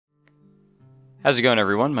How's it going,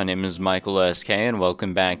 everyone? My name is Michael SK, and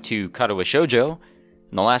welcome back to Katawa Shoujo.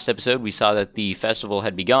 In the last episode, we saw that the festival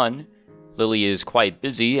had begun. Lily is quite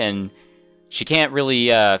busy, and she can't really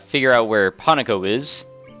figure out where Hanako is,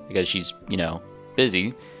 because she's,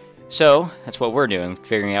 busy. So, that's what we're doing,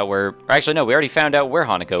 figuring out where... Actually, no, we already found out where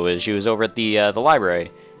Hanako is. She was over at the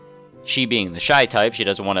library. She being the shy type, she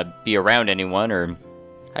doesn't want to be around anyone, or,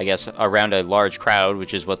 I guess, around a large crowd,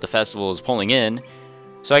 which is what the festival is pulling in.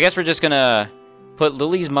 So I guess we're just gonna put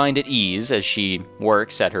Lily's mind at ease as she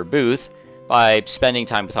works at her booth by spending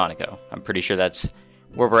time with Hanako. I'm pretty sure that's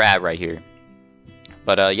where we're at right here.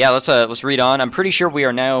 But yeah, let's read on. I'm pretty sure we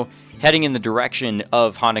are now heading in the direction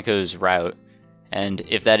of Hanako's route. And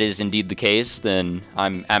if that is indeed the case, then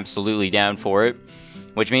I'm absolutely down for it.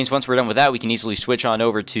 Which means once we're done with that, we can easily switch on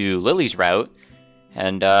over to Lily's route.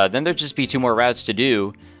 And then there'll just be 2 more routes to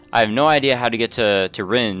do. I have no idea how to get to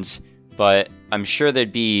Rin's, but I'm sure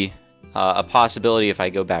there'd be a possibility if I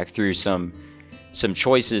go back through some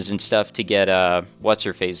choices and stuff to get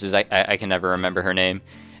what's-her-faces. I can never remember her name.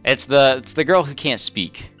 It's the girl who can't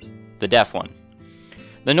speak. The deaf one.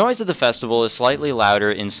 The noise of the festival is slightly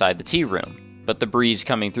louder inside the tea room, but the breeze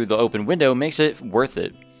coming through the open window makes it worth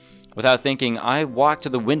it. Without thinking, I walk to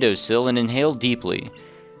the windowsill and inhale deeply.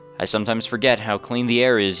 I sometimes forget how clean the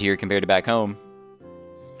air is here compared to back home.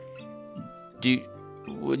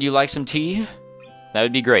 Would you like some tea? That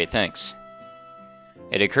would be great, thanks.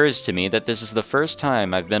 It occurs to me that this is the first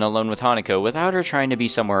time I've been alone with Hanako without her trying to be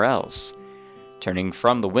somewhere else. Turning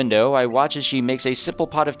from the window, I watch as she makes a simple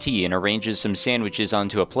pot of tea and arranges some sandwiches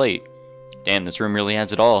onto a plate. Damn, this room really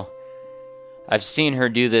has it all. I've seen her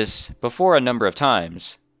do this before a number of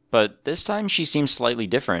times, but this time she seems slightly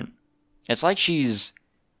different. It's like she's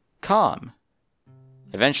calm.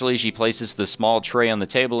 Eventually, she places the small tray on the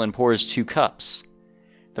table and pours 2 cups.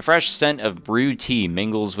 The fresh scent of brewed tea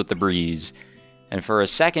mingles with the breeze, and for a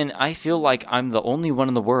second, I feel like I'm the only one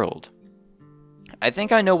in the world. I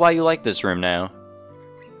think I know why you like this room now.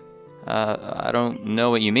 I don't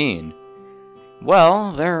know what you mean.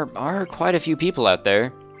 Well, there are quite a few people out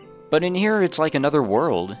there, but in here it's like another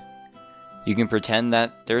world. You can pretend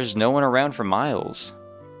that there's no one around for miles.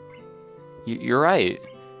 You're right.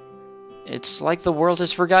 It's like the world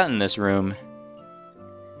has forgotten this room.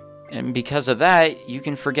 And because of that, you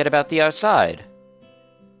can forget about the outside.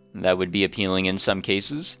 That would be appealing in some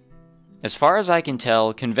cases. As far as I can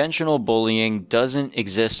tell, conventional bullying doesn't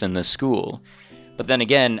exist in this school. But then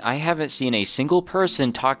again, I haven't seen a single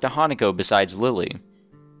person talk to Hanako besides Lily.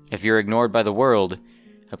 If you're ignored by the world,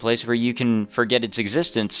 a place where you can forget its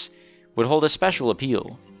existence would hold a special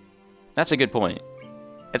appeal. That's a good point.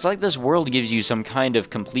 It's like this world gives you some kind of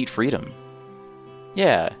complete freedom.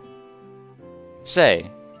 Yeah. Say,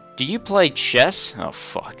 do you play chess? Oh,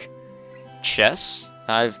 fuck. Chess?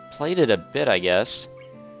 I've played it a bit, I guess.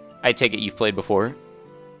 I take it you've played before.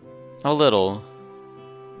 A little.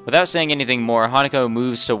 Without saying anything more, Hanako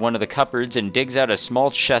moves to one of the cupboards and digs out a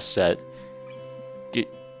small chess set.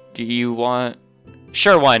 Do you want...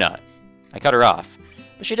 Sure, why not? I cut her off,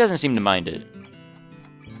 but she doesn't seem to mind it.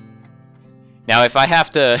 Now, if I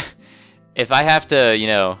have to,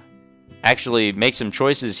 actually make some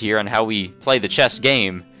choices here on how we play the chess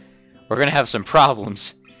game, we're gonna have some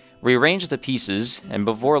problems. We arrange the pieces, and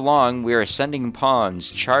before long, we are sending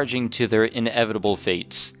pawns charging to their inevitable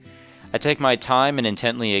fates. I take my time and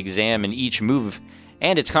intently examine each move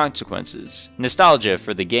and its consequences, nostalgia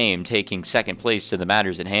for the game taking second place to the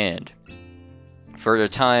matters at hand. For a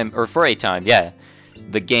time,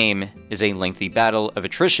 the game is a lengthy battle of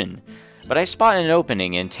attrition, but I spot an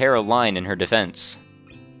opening and tear a line in her defense.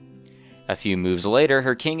 A few moves later,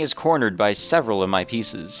 her king is cornered by several of my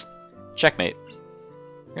pieces. Checkmate.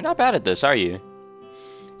 You're not bad at this, are you?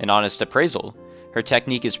 An honest appraisal. Her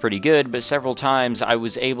technique is pretty good, but several times I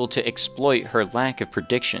was able to exploit her lack of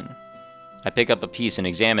prediction. I pick up a piece and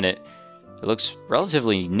examine it. It looks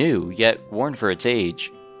relatively new, yet worn for its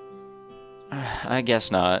age. I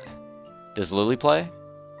guess not. Does Lily play?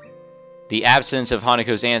 The absence of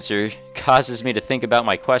Hanako's answer causes me to think about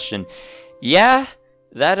my question. Yeah?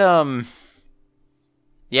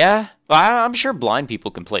 Yeah? Well, I'm sure blind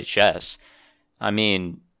people can play chess. I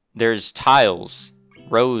mean, there's tiles,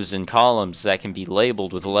 rows and columns that can be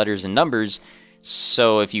labeled with letters and numbers,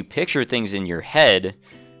 so if you picture things in your head,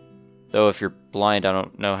 though if you're blind, I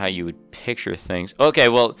don't know how you would picture things. Okay,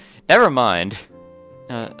 well, never mind.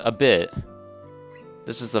 A bit.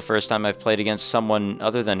 This is the first time I've played against someone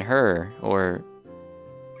other than her, or...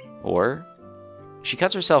 She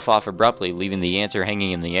cuts herself off abruptly, leaving the answer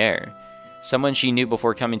hanging in the air. Someone she knew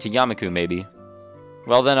before coming to Yamaku, maybe.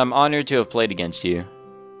 Well then, I'm honored to have played against you.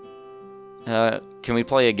 Can we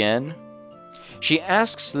play again? She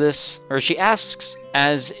asks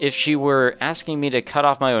as if she were asking me to cut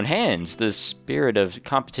off my own hands. The spirit of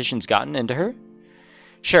competition's gotten into her?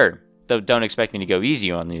 Sure, though don't expect me to go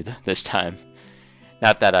easy on you this time.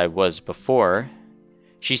 Not that I was before.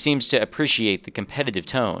 She seems to appreciate the competitive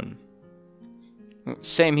tone.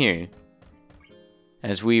 Same here.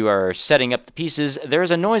 As we are setting up the pieces, there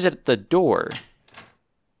is a noise at the door.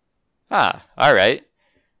 Ah, alright.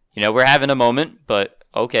 You know, we're having a moment, but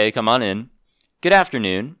okay, come on in. Good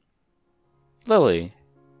afternoon. Lily.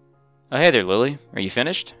 Oh, hey there, Lily. Are you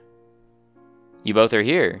finished? You both are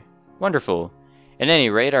here. Wonderful. At any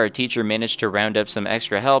rate, our teacher managed to round up some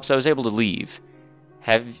extra help, so I was able to leave.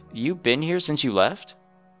 Have you been here since you left?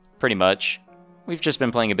 Pretty much. We've just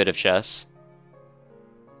been playing a bit of chess.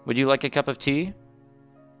 Would you like a cup of tea?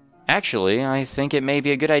 Actually, I think it may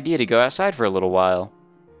be a good idea to go outside for a little while.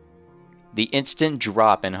 The instant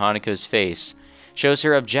drop in Hanako's face shows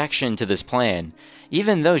her objection to this plan,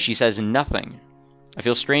 even though she says nothing. I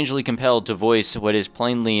feel strangely compelled to voice what is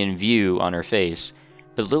plainly in view on her face,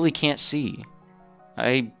 but Lily can't see.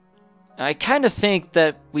 I kind of think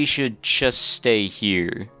that we should just stay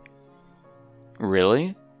here.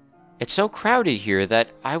 Really? It's so crowded here that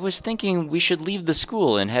I was thinking we should leave the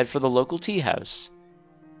school and head for the local tea house.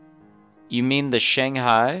 You mean the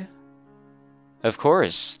Shanghai? Of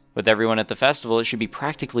course. With everyone at the festival, it should be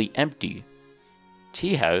practically empty.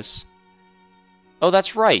 Tea house? Oh,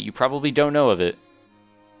 that's right. You probably don't know of it.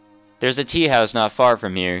 There's a tea house not far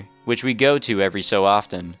from here, which we go to every so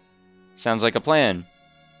often. Sounds like a plan.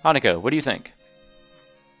 Hanako, what do you think?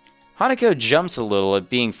 Hanako jumps a little at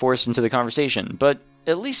being forced into the conversation, but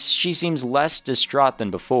at least she seems less distraught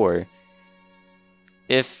than before.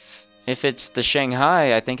 If it's the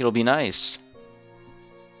Shanghai, I think it'll be nice.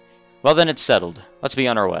 Well then, it's settled. Let's be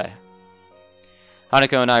on our way.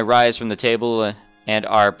 Hanako and I rise from the table and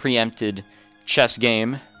our preempted chess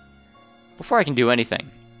game. Before I can do anything,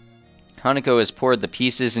 Hanako has poured the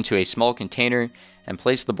pieces into a small container and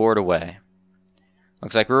placed the board away.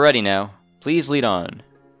 Looks like we're ready now. Please lead on.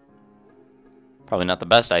 Probably not the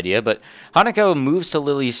best idea, but Hanako moves to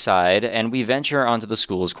Lily's side and we venture onto the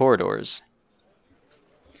school's corridors.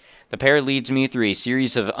 The pair leads me through a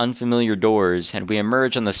series of unfamiliar doors, and we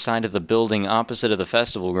emerge on the side of the building opposite of the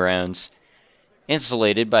festival grounds.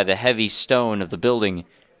 Insulated by the heavy stone of the building,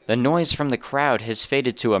 the noise from the crowd has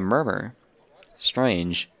faded to a murmur.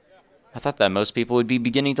 Strange. I thought that most people would be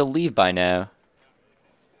beginning to leave by now.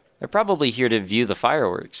 They're probably here to view the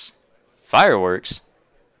fireworks. Fireworks?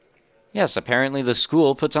 Yes, apparently the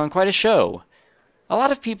school puts on quite a show. A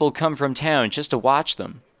lot of people come from town just to watch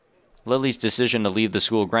them. Lily's decision to leave the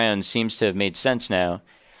school grounds seems to have made sense now.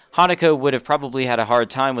 Hanako would have probably had a hard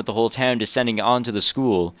time with the whole town descending onto the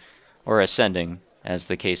school, or ascending, as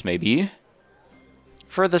the case may be.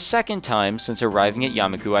 For the second time since arriving at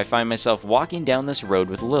Yamaku, I find myself walking down this road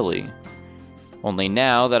with Lily. Only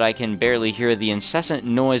now that I can barely hear the incessant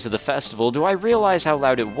noise of the festival do I realize how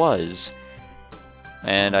loud it was.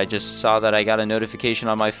 And I just saw that I got a notification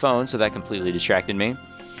on my phone, so that completely distracted me.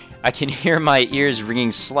 I can hear my ears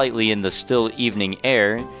ringing slightly in the still evening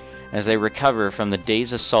air as they recover from the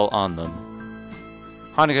day's assault on them.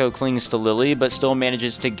 Hanako clings to Lily, but still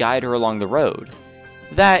manages to guide her along the road.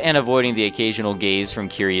 That, and avoiding the occasional gaze from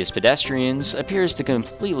curious pedestrians, appears to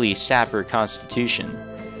completely sap her constitution.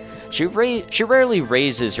 She rarely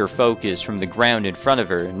raises her focus from the ground in front of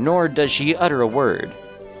her, nor does she utter a word.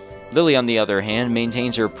 Lily, on the other hand,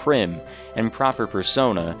 maintains her prim and proper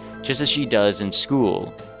persona, just as she does in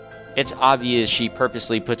school. It's obvious she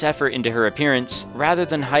purposely puts effort into her appearance, rather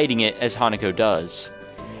than hiding it as Hanako does.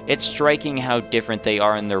 It's striking how different they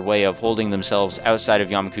are in their way of holding themselves outside of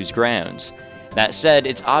Yamaku's grounds. That said,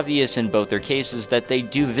 it's obvious in both their cases that they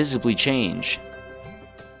do visibly change.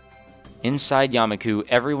 Inside Yamaku,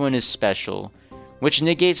 everyone is special, which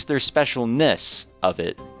negates their specialness of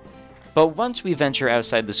it. But once we venture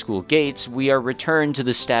outside the school gates, we are returned to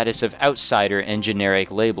the status of outsider and generic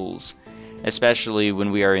labels. Especially when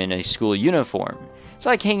we are in a school uniform. It's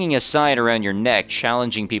like hanging a sign around your neck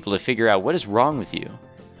challenging people to figure out what is wrong with you.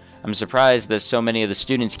 I'm surprised that so many of the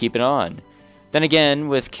students keep it on. Then again,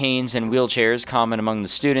 with canes and wheelchairs common among the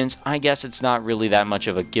students, I guess it's not really that much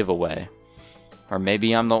of a giveaway. Or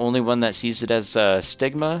maybe I'm the only one that sees it as a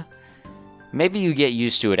stigma? Maybe you get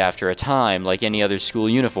used to it after a time, like any other school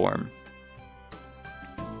uniform.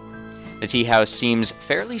 The tea house seems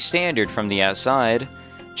fairly standard from the outside.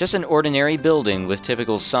 Just an ordinary building with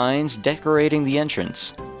typical signs decorating the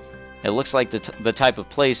entrance. It looks like the type of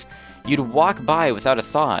place you'd walk by without a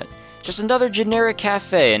thought. Just another generic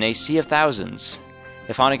cafe in a sea of thousands.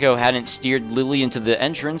 If Hanako hadn't steered Lily into the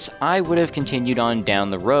entrance, I would have continued on down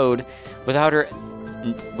the road,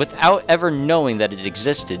 without ever knowing that it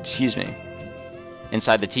existed, excuse me.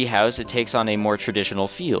 Inside the tea house, it takes on a more traditional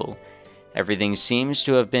feel. Everything seems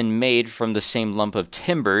to have been made from the same lump of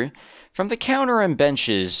timber, from the counter and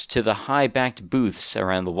benches to the high-backed booths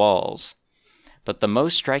around the walls. But the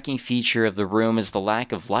most striking feature of the room is the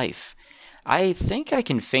lack of life. I think I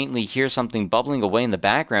can faintly hear something bubbling away in the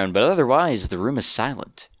background, but otherwise the room is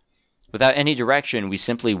silent. Without any direction, we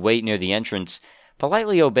simply wait near the entrance,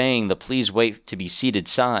 politely obeying the "please wait to be seated"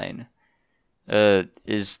 sign.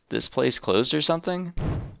 Is this place closed or something?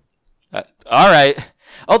 Alright.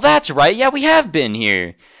 Oh, that's right, yeah, we have been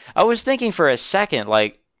here! I was thinking for a second,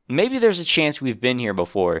 like, maybe there's a chance we've been here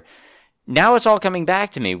before. Now it's all coming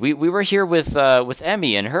back to me. We were here with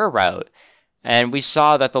Emmy and her route, and we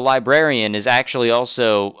saw that the librarian is actually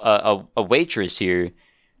also a waitress here.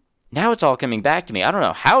 Now it's all coming back to me. I don't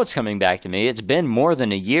know how it's coming back to me. It's been more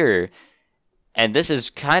than a year, and this has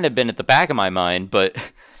kind of been at the back of my mind,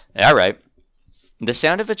 but alright. The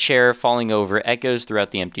sound of a chair falling over echoes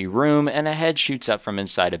throughout the empty room, and a head shoots up from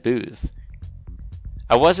inside a booth.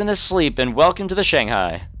 I wasn't asleep, and welcome to the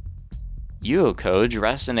Shanghai. Yuko,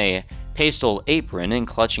 dressed in a pastel apron and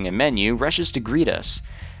clutching a menu, rushes to greet us.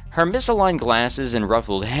 Her misaligned glasses and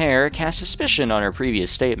ruffled hair cast suspicion on her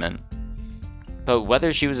previous statement. But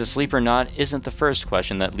whether she was asleep or not isn't the first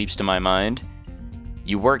question that leaps to my mind.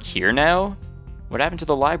 You work here now? What happened to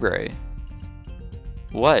the library?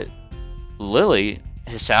 What? Lily?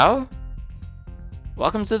 Hisao?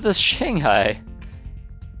 Welcome to the Shanghai.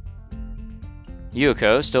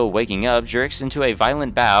 Yuko, still waking up, jerks into a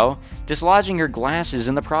violent bow, dislodging her glasses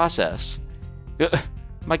in the process.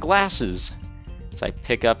 My glasses! As I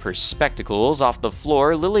pick up her spectacles off the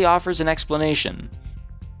floor, Lily offers an explanation.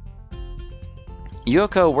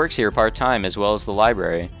 Yuko works here part-time as well as the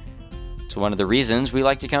library. It's one of the reasons we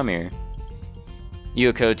like to come here.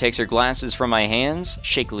 Yuko takes her glasses from my hands,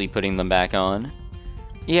 shakily putting them back on.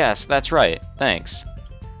 Yes, that's right, thanks.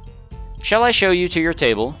 Shall I show you to your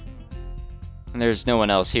table? There's no one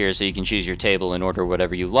else here, so you can choose your table and order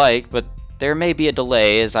whatever you like, but there may be a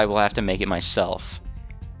delay as I will have to make it myself.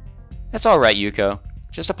 That's alright, Yuko.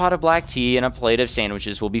 Just a pot of black tea and a plate of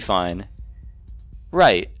sandwiches will be fine.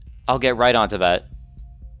 Right, I'll get right onto that.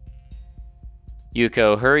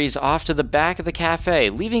 Yuko hurries off to the back of the cafe,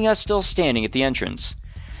 leaving us still standing at the entrance.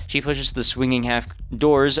 She pushes the swinging half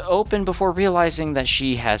doors open before realizing that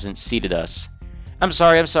she hasn't seated us. I'm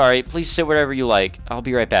sorry, please sit wherever you like. I'll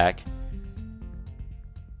be right back.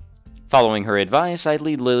 Following her advice, I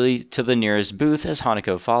lead Lily to the nearest booth as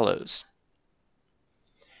Hanako follows.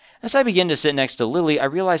 As I begin to sit next to Lily, I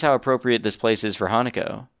realize how appropriate this place is for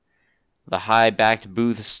Hanako. The high-backed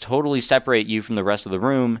booths totally separate you from the rest of the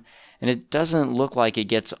room, and it doesn't look like it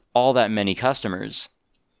gets all that many customers.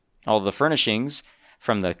 All the furnishings,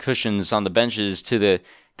 from the cushions on the benches to the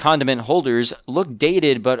condiment holders, look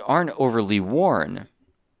dated but aren't overly worn.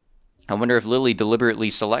 I wonder if Lily deliberately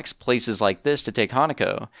selects places like this to take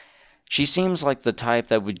Hanako. She seems like the type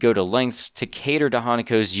that would go to lengths to cater to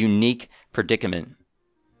Hanako's unique predicament.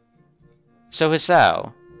 So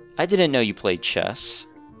Hisao, I didn't know you played chess.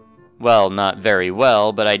 Well, not very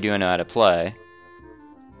well, but I do know how to play.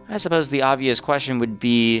 I suppose the obvious question would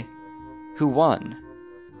be, who won?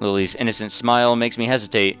 Lily's innocent smile makes me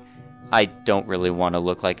hesitate. I don't really want to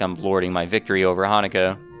look like I'm lording my victory over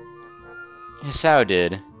Hanako. Hisao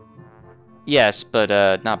did. Yes, but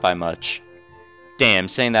not by much. Damn,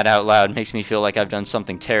 saying that out loud makes me feel like I've done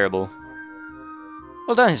something terrible.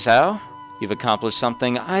 Well done, Hisao. You've accomplished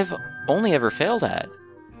something I've only ever failed at.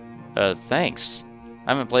 Thanks.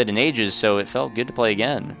 I haven't played in ages, so it felt good to play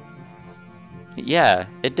again. Yeah,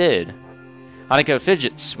 it did. Hanako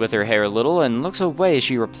fidgets with her hair a little and looks away as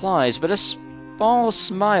she replies, but a small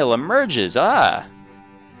smile emerges. Ah!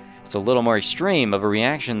 It's a little more extreme of a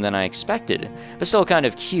reaction than I expected, but still kind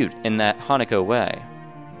of cute in that Hanako way.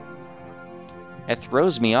 It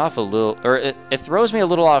throws me off a little, it throws me a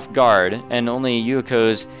little off guard, and only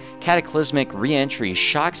Yuko's cataclysmic re-entry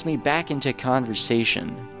shocks me back into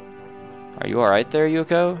conversation. Are you alright there,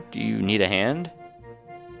 Yuko? Do you need a hand?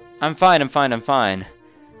 I'm fine. I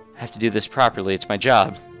have to do this properly, it's my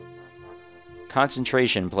job.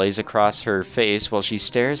 Concentration plays across her face while she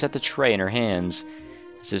stares at the tray in her hands,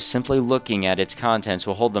 as if simply looking at its contents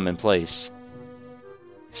will hold them in place.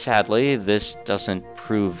 Sadly, this doesn't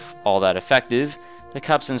prove all that effective. The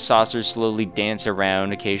cups and saucers slowly dance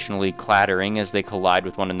around, occasionally clattering as they collide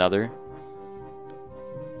with one another.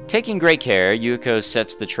 Taking great care, Yuko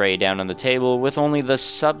sets the tray down on the table with only the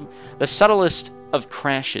subtlest of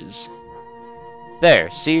crashes. There,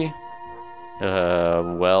 see?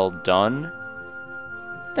 Well done.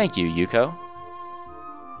 Thank you, Yuko.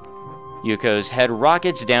 Yuko's head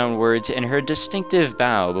rockets downwards in her distinctive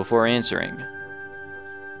bow before answering.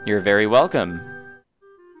 You're very welcome.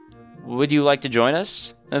 Would you like to join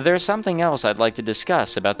us? There's something else I'd like to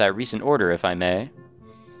discuss about that recent order, if I may.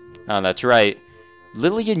 Oh, that's right.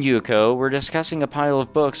 Lily and Yuko were discussing a pile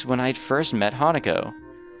of books when I'd first met Hanako.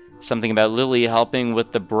 Something about Lily helping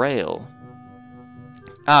with the Braille.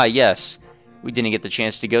 Ah, yes. We didn't get the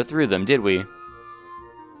chance to go through them, did we?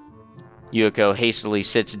 Yuko hastily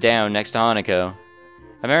sits down next to Hanako.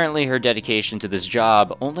 Apparently her dedication to this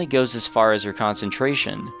job only goes as far as her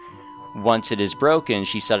concentration. Once it is broken,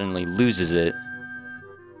 she suddenly loses it.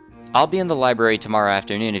 I'll be in the library tomorrow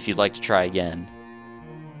afternoon if you'd like to try again.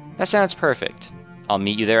 That sounds perfect. I'll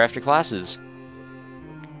meet you there after classes.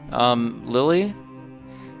 Lily?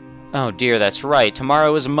 Oh dear, that's right.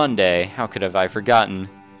 Tomorrow is Monday. How could have I forgotten?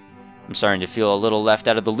 I'm starting to feel a little left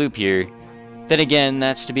out of the loop here. Then again,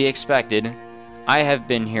 that's to be expected. I have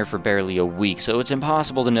been here for barely a week, so it's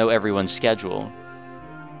impossible to know everyone's schedule.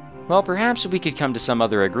 Well, perhaps we could come to some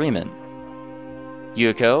other agreement.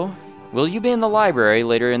 Yuko, will you be in the library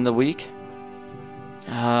later in the week?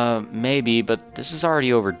 Maybe, but this is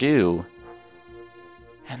already overdue.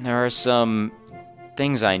 And there are some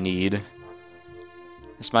things I need.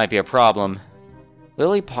 This might be a problem.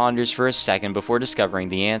 Lily ponders for a second before discovering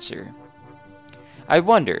the answer. I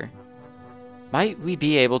wonder, might we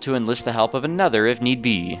be able to enlist the help of another if need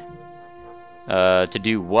be? To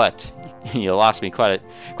do what? You lost me quite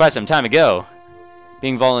some time ago.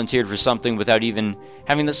 Being volunteered for something without even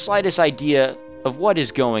having the slightest idea of what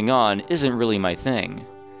is going on isn't really my thing.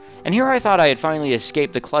 And here I thought I had finally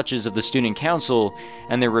escaped the clutches of the student council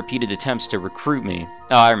and their repeated attempts to recruit me.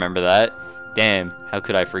 Oh, I remember that. Damn, how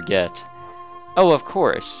could I forget? Oh, of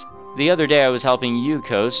course. The other day I was helping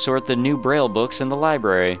Yuko sort the new Braille books in the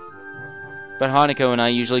library. But Hanako and I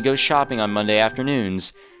usually go shopping on Monday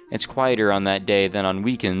afternoons. It's quieter on that day than on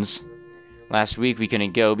weekends. Last week we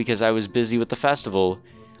couldn't go because I was busy with the festival.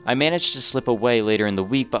 I managed to slip away later in the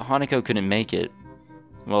week, but Hanako couldn't make it.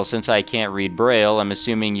 Well, since I can't read Braille, I'm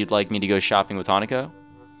assuming you'd like me to go shopping with Hanako?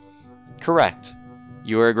 Correct.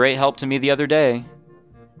 You were a great help to me the other day.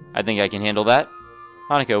 I think I can handle that.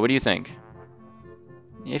 Hanako, what do you think?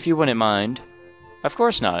 If you wouldn't mind. Of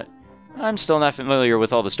course not. I'm still not familiar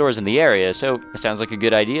with all the stores in the area, so it sounds like a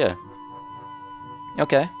good idea.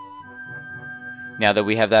 Okay. Now that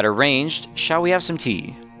we have that arranged, shall we have some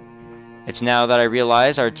tea? It's now that I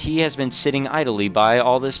realize our tea has been sitting idly by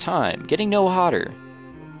all this time, getting no hotter.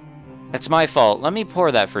 That's my fault. Let me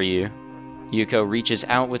pour that for you. Yuko reaches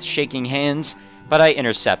out with shaking hands, but I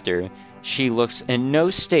intercept her. She looks in no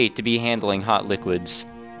state to be handling hot liquids.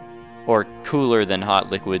 Or cooler than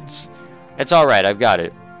hot liquids. It's alright, I've got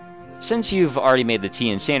it. Since you've already made the tea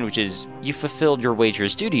and sandwiches, you've fulfilled your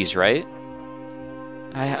waitress duties, right?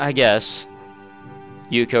 I guess.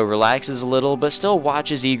 Yuko relaxes a little, but still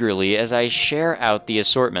watches eagerly as I share out the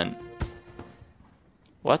assortment.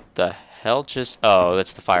 What the hell just... Oh,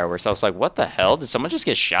 that's the fireworks. I was like, what the hell? Did someone just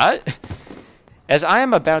get shot? As I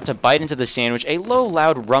am about to bite into the sandwich, a low,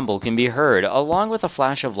 loud rumble can be heard, along with a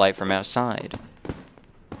flash of light from outside.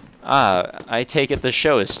 Ah, I take it the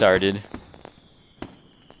show has started.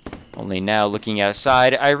 Only now, looking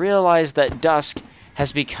outside, I realize that dusk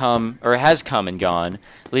has come and gone,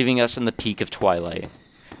 leaving us in the peak of twilight.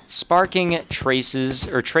 Sparking tracers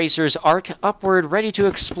arc upward, ready to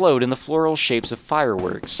explode in the floral shapes of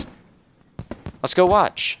fireworks. Let's go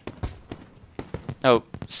watch. Oh,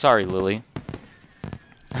 sorry, Lily.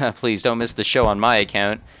 Please don't miss the show on my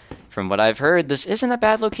account. From what I've heard, this isn't a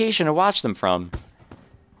bad location to watch them from.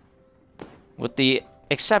 With the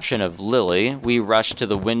exception of Lily, we rush to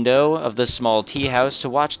the window of the small tea house to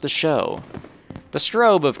watch the show. The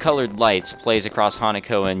strobe of colored lights plays across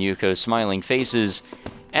Hanako and Yuko's smiling faces,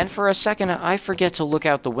 and for a second I forget to look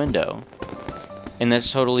out the window. In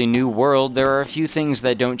this totally new world, there are a few things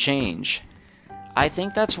that don't change. I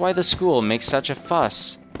think that's why the school makes such a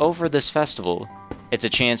fuss over this festival. It's a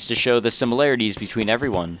chance to show the similarities between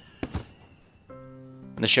everyone.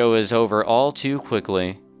 The show is over all too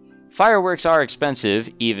quickly. Fireworks are expensive,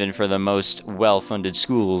 even for the most well-funded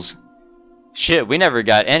schools. Shit, we never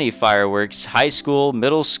got any fireworks. High school,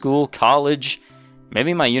 middle school, college.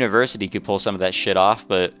 Maybe my university could pull some of that shit off,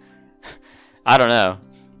 but I don't know.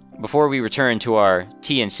 Before we return to our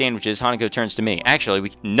tea and sandwiches, Hanako turns to me. Actually,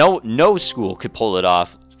 no school could pull it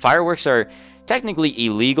off. Fireworks are technically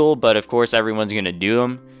illegal, but of course everyone's gonna do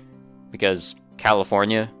them because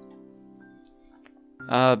California.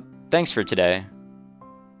 Thanks for today.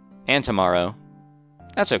 And tomorrow.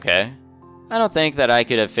 That's okay. I don't think that I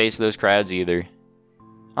could have faced those crowds either.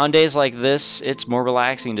 On days like this, it's more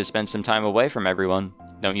relaxing to spend some time away from everyone,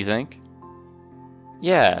 don't you think?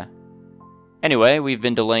 Yeah. Anyway, we've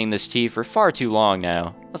been delaying this tea for far too long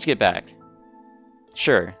now. Let's get back.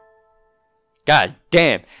 Sure. God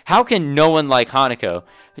damn, how can no one like Hanako?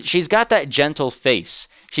 She's got that gentle face.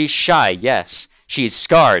 She's shy, yes. She's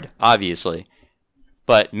scarred, obviously.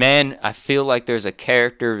 But man, I feel like there's a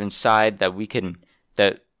character inside that we can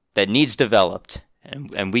that needs developed,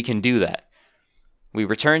 and we can do that. We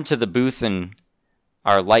return to the booth and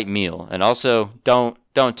our light meal, and also don't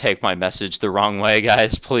take my message the wrong way,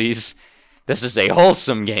 guys, please. This is a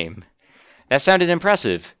wholesome game. That sounded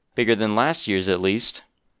impressive, bigger than last year's at least.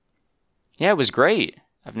 Yeah, it was great.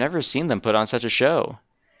 I've never seen them put on such a show.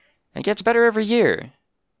 It gets better every year.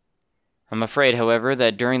 I'm afraid, however,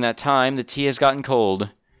 that during that time, the tea has gotten cold.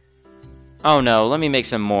 Oh no, let me make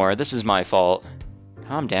some more. This is my fault.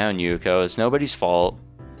 Calm down, Yuko. It's nobody's fault.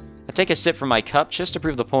 I take a sip from my cup just to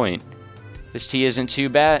prove the point. This tea isn't too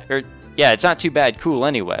bad, yeah, it's not too bad cool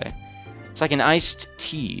anyway. It's like an iced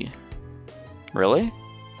tea. Really?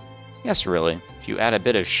 Yes, really. If you add a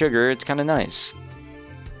bit of sugar, it's kinda nice.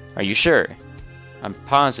 Are you sure? I'm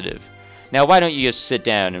positive. Now why don't you just sit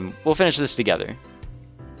down and we'll finish this together.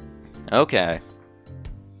 Okay.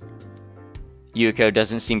 Yuko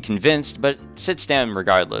doesn't seem convinced, but sits down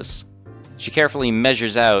regardless. She carefully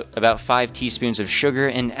measures out about 5 teaspoons of sugar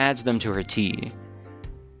and adds them to her tea.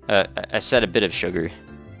 I said a bit of sugar.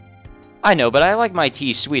 I know, but I like my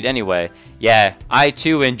tea sweet anyway. Yeah, I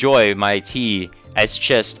too enjoy my tea as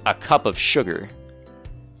just a cup of sugar.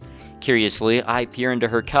 Curiously, I peer into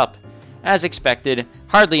her cup. As expected,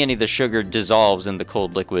 hardly any of the sugar dissolves in the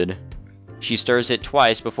cold liquid. She stirs it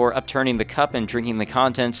twice before upturning the cup and drinking the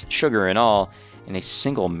contents, sugar and all, in a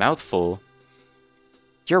single mouthful.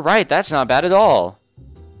 You're right, that's not bad at all.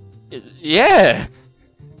 Yeah!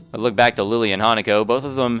 I look back to Lily and Hanako,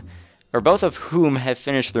 both of whom have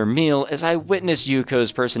finished their meal, as I witness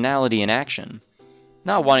Yuko's personality in action.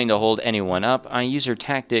 Not wanting to hold anyone up, I use her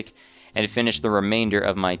tactic and finish the remainder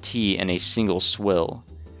of my tea in a single swill.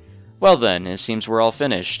 Well then, it seems we're all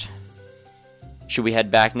finished. Should we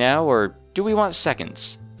head back now, or do we want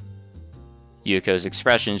seconds? Yuko's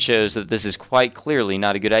expression shows that this is quite clearly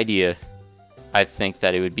not a good idea. I think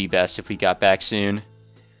that it would be best if we got back soon.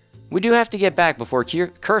 We do have to get back before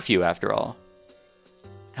curfew, after all.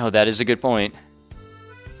 Oh, that is a good point.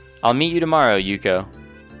 I'll meet you tomorrow, Yuko.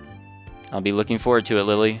 I'll be looking forward to it,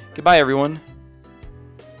 Lily. Goodbye, everyone.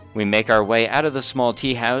 We make our way out of the small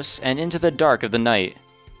tea house and into the dark of the night.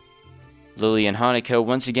 Lily and Hanako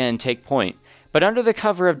once again take point, but under the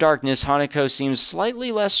cover of darkness, Hanako seems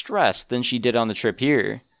slightly less stressed than she did on the trip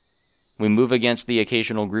here. We move against the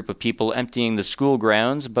occasional group of people emptying the school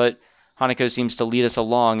grounds, but Hanako seems to lead us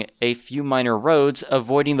along a few minor roads,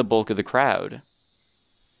 avoiding the bulk of the crowd.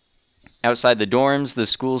 Outside the dorms, the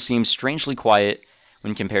school seems strangely quiet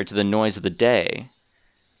when compared to the noise of the day.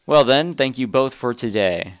 Well then, thank you both for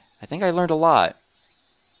today. I think I learned a lot.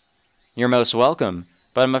 You're most welcome,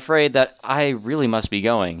 but I'm afraid that I really must be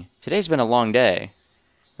going. Today's been a long day.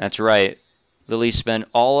 That's right. Lily spent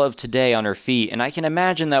all of today on her feet, and I can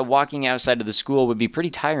imagine that walking outside of the school would be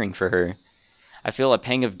pretty tiring for her. I feel a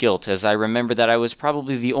pang of guilt as I remember that I was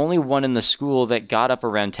probably the only one in the school that got up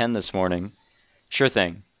around 10 this morning. Sure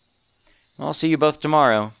thing. I'll see you both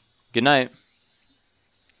tomorrow. Good night.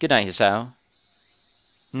 Good night, Hisao.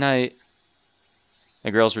 Night. The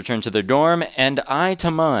girls return to their dorm, and I to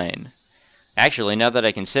mine. Actually, now that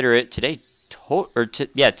I consider it, today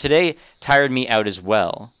tired me out as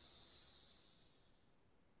well.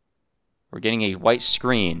 We're getting a white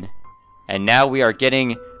screen, and now we are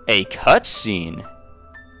getting a cutscene.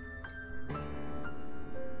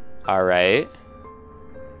 Alright.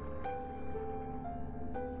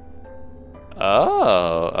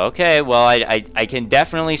 Oh, okay. Well, I can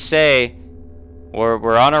definitely say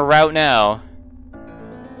we're on a route now.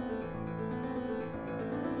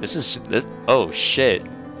 This. Oh shit.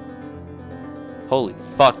 Holy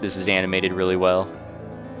fuck, this is animated really well.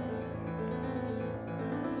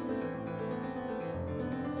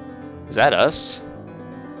 Is that us?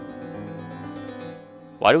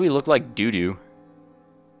 Why do we look like doo-doo?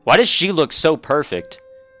 Why does she look so perfect?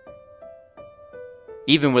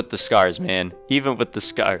 Even with the scars, man. Even with the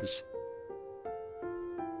scars.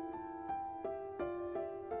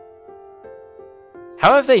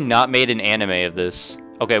 How have they not made an anime of this?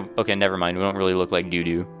 Okay, never mind. We don't really look like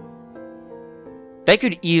doo-doo. They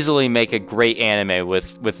could easily make a great anime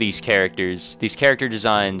with these characters. These character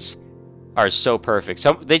designs are so perfect.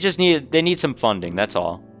 So they need some funding, that's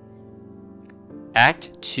all.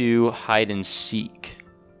 Act 2, hide and seek.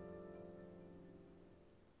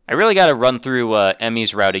 I really gotta run through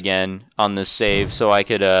Emmy's route again on this save so I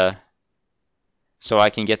could so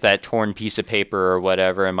I can get that torn piece of paper or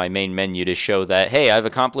whatever in my main menu to show that, hey, I've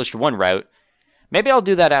accomplished one route. Maybe I'll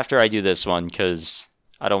do that after I do this one, because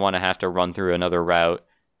I don't want to have to run through another route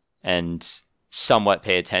and somewhat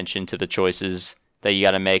pay attention to the choices that you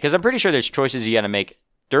got to make. Because I'm pretty sure there's choices you got to make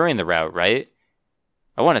during the route, right?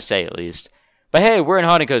 I want to say at least. But hey, we're in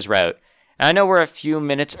Hanako's route. And I know we're a few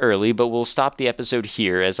minutes early, but we'll stop the episode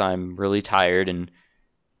here as I'm really tired. And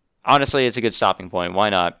honestly, it's a good stopping point. Why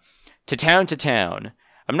not? To town.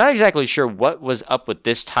 I'm not exactly sure what was up with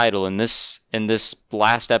this title in this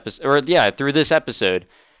last episode, or yeah, through this episode,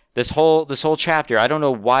 this whole chapter. I don't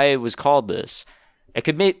know why it was called this. It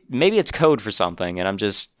could maybe it's code for something, and I'm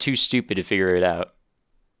just too stupid to figure it out.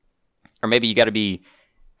 Or maybe you got to be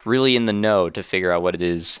really in the know to figure out what it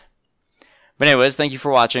is. But anyways, thank you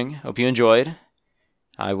for watching. Hope you enjoyed.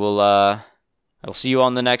 I will see you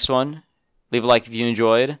on the next one. Leave a like if you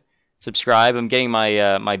enjoyed. Subscribe. I'm getting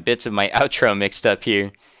my my bits of my outro mixed up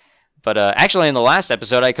here. But actually, in the last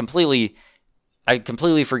episode, I completely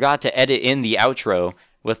forgot to edit in the outro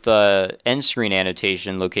with the end screen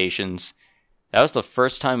annotation locations. That was the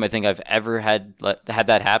first time I think I've ever had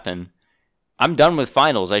that happen. I'm done with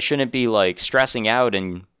finals. I shouldn't be like stressing out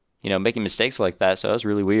and making mistakes like that. So that was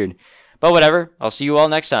really weird. But whatever. I'll see you all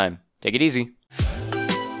next time. Take it easy.